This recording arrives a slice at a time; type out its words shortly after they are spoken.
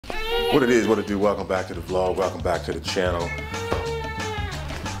What it is, what it do, welcome back to the vlog, welcome back to the channel.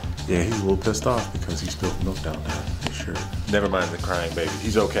 Yeah, he's a little pissed off because he spilled milk down there. Sure. Never mind the crying baby.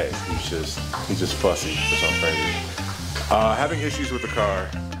 He's okay. He's just fussy for some reason. Having issues with the car.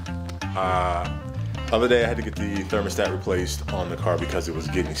 Other day I had to get the thermostat replaced on the car because it was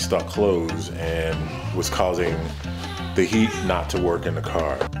getting stuck closed and was causing the heat not to work in the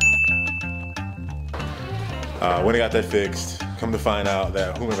car. When I got that fixed, come to find out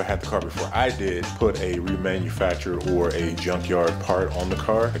that whomever had the car before I did put a remanufactured or a junkyard part on the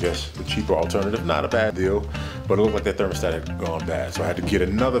car. I guess the cheaper alternative, not a bad deal, but it looked like that thermostat had gone bad. So I had to get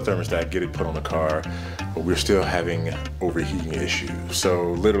another thermostat, get it put on the car, but we're still having overheating issues.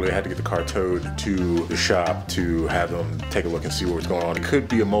 So literally I had to get the car towed to the shop to have them take a look and see what was going on. It could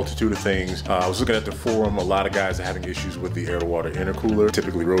be a multitude of things. I was looking at the forum, a lot of guys are having issues with the air-to-water intercooler.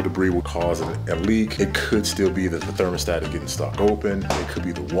 Typically road debris will cause a leak. It could still be that the thermostat is getting stuck open. It could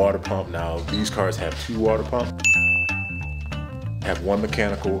be the water pump. Now these cars have two water pumps. Have one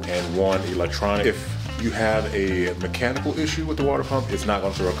mechanical and one electronic. If you have a mechanical issue with the water pump, it's not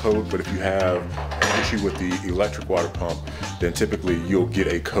going to throw a code, but if you have an issue with the electric water pump, then typically you'll get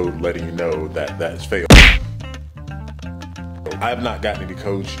a code letting you know that that's failed. I have not gotten any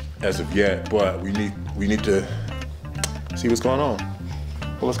codes as of yet, but we need to see what's going on.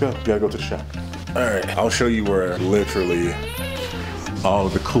 Well, let's go. We gotta go to the shop. All right, I'll show you where literally all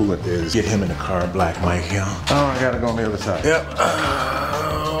of the coolant is. Get him in the car, Black Mike here. Oh, I gotta go on the other side. Yep.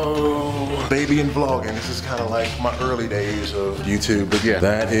 Oh, baby and vlogging. This is kind of like my early days of YouTube, but yeah,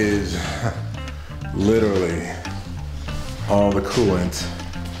 that is literally all the coolant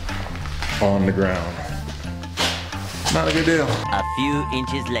on the ground. Not a good deal. A few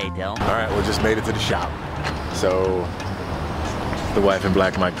inches later. All right, we just made it to the shop. So the wife and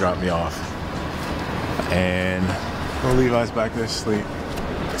Black Mike dropped me off. And well, Levi's back there asleep.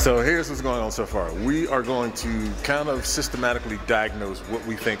 So here's what's going on so far. We are going to kind of systematically diagnose what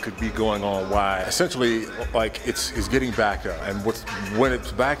we think could be going on, why essentially like it's getting backed up. And when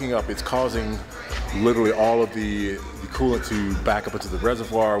it's backing up, it's causing literally all of the coolant to back up into the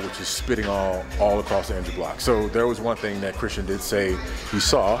reservoir, which is spitting all across the engine block. So there was one thing that Christian did say he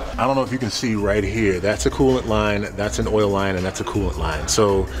saw. I don't know if you can see right here, that's a coolant line, that's an oil line, and that's a coolant line.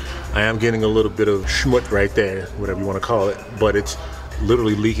 So I am getting a little bit of schmut right there, whatever you want to call it, but it's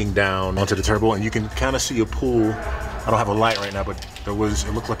literally leaking down onto the turbo, and you can kind of see a pool. I don't have a light right now, but it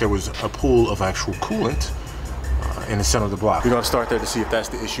looked like there was a pool of actual coolant in the center of the block. We're gonna start there to see if that's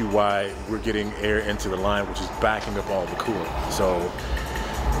the issue why we're getting air into the line, which is backing up all the coolant. So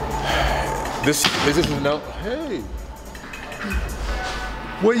this is no. Hey,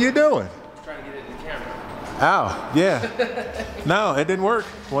 what are you doing? Trying to get it in the camera. Ow, yeah. No, it didn't work.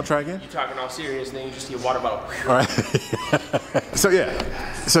 Want to try again? You're talking all serious, and then you just see a water bottle. All right. So yeah.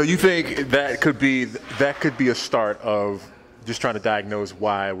 So you think that could be a start of just trying to diagnose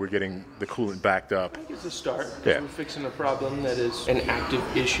why we're getting the coolant backed up? I think it's a start. Yeah. We're fixing a problem that is an active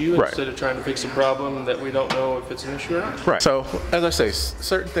issue Right. instead of trying to fix a problem that we don't know if it's an issue or not. Right. So as I say,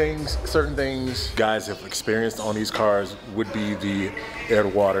 certain things guys have experienced on these cars would be the air to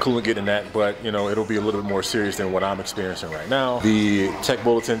water coolant getting that, but you know it'll be a little bit more serious than what I'm experiencing right now. The tech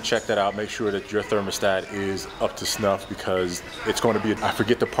bulletin, check that out. Make sure that your thermostat is up to snuff because it's going to be. I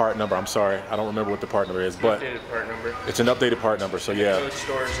forget the part number. I'm sorry, I don't remember what the part number is, but Updated part number. it's an updated part number. So yeah. So it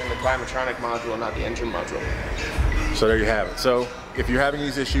stores in the climatronic module, not the engine module. So there you have it. So if you're having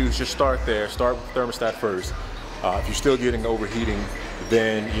these issues, just start there. Start with the thermostat first. If you're still getting overheating,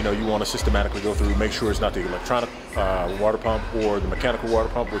 then you know you want to systematically go through, make sure it's not the electronic water pump or the mechanical water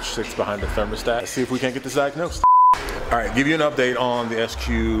pump, which sits behind the thermostat. See if we can't get this diagnosed. All right, give you an update on the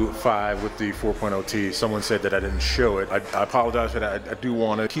SQ5 with the 4.0T. Someone said that I didn't show it. I apologize for that. I do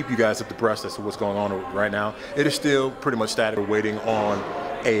want to keep you guys up to breast as to what's going on right now. It is still pretty much static. We're waiting on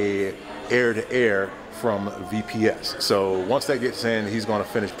a air-to-air from VPS. So once that gets in, he's going to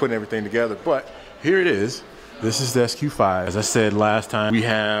finish putting everything together. But here it is. This is the SQ5. As I said last time, we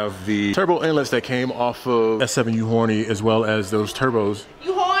have the turbo inlets that came off of S7 You Horny, as well as those turbos.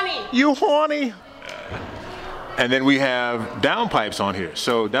 You horny! You horny! And then we have downpipes on here.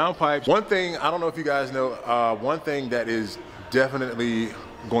 So downpipes, one thing, I don't know if you guys know, one thing that is definitely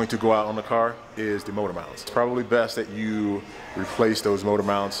going to go out on the car is the motor mounts. It's probably best that you replace those motor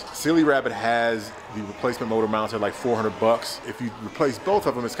mounts. Silly Rabbit has the replacement motor mounts at like 400 bucks. If you replace both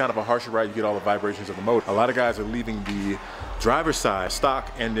of them, it's kind of a harsher ride. You get all the vibrations of the motor. A lot of guys are leaving the driver's side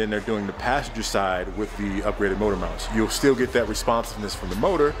stock and then they're doing the passenger side with the upgraded motor mounts. You'll still get that responsiveness from the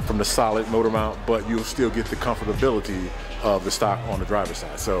motor, from the solid motor mount, but you'll still get the comfortability of the stock on the driver's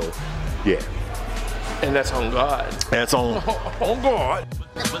side. So yeah. And that's on God. That's on God.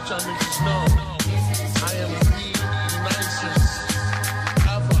 But y'all niggas know I am the nicest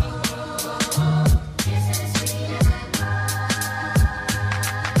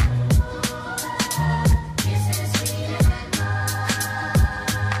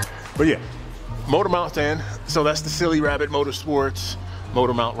But yeah, motor mount stand. So that's the Silly Rabbit Motorsports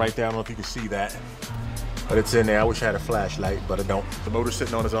motor mount right there. I don't know if you can see that, but it's in there. I wish I had a flashlight, but I don't. The motor's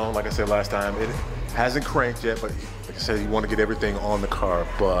sitting on its own, like I said last time. It hasn't cranked yet, but like I said, you want to get everything on the car.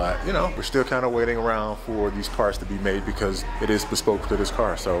 But you know, we're still kind of waiting around for these parts to be made because it is bespoke to this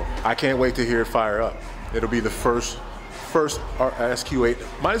car. So I can't wait to hear it fire up. It'll be the first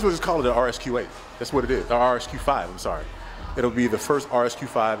RSQ8. Might as well just call it an RSQ8. That's what it is, or RSQ5, I'm sorry. It'll be the first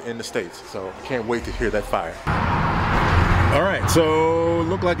RSQ5 in the States. So I can't wait to hear that fire. All right, so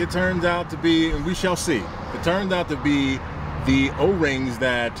look like it turns out to be, and we shall see. It turned out to be the O-rings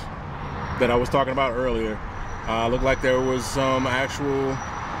that I was talking about earlier. Looked like there was some actual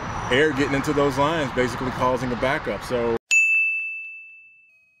air getting into those lines, basically causing a backup. So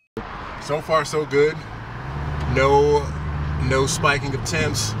far so good. No spiking of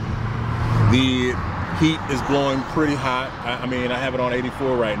temps. The heat is blowing pretty hot. I mean, I have it on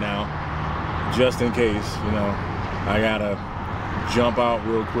 84 right now, just in case, you know, I gotta jump out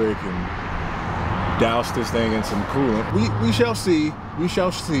real quick and douse this thing in some coolant. We shall see. We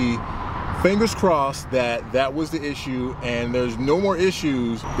shall see. Fingers crossed that was the issue and there's no more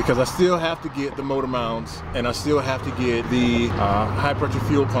issues, because I still have to get the motor mounts and I still have to get the high pressure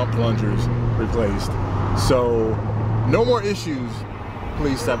fuel pump plungers replaced. So no more issues,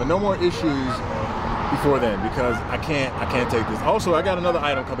 please, Seven. No more issues before then, because I can't take this. Also, I got another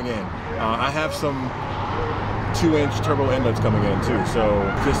item coming in. I have some 2-inch turbo inlets coming in too. So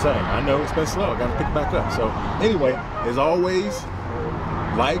just saying, I know it's been slow. I got to pick it back up. So anyway, as always,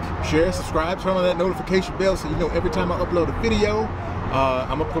 like, share, subscribe, turn on that notification bell so you know every time I upload a video.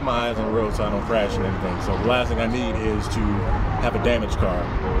 I'm gonna put my eyes on the road so I don't crash and anything. So the last thing I need is to have a damaged car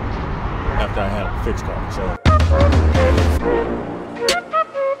after I have a fixed car. So.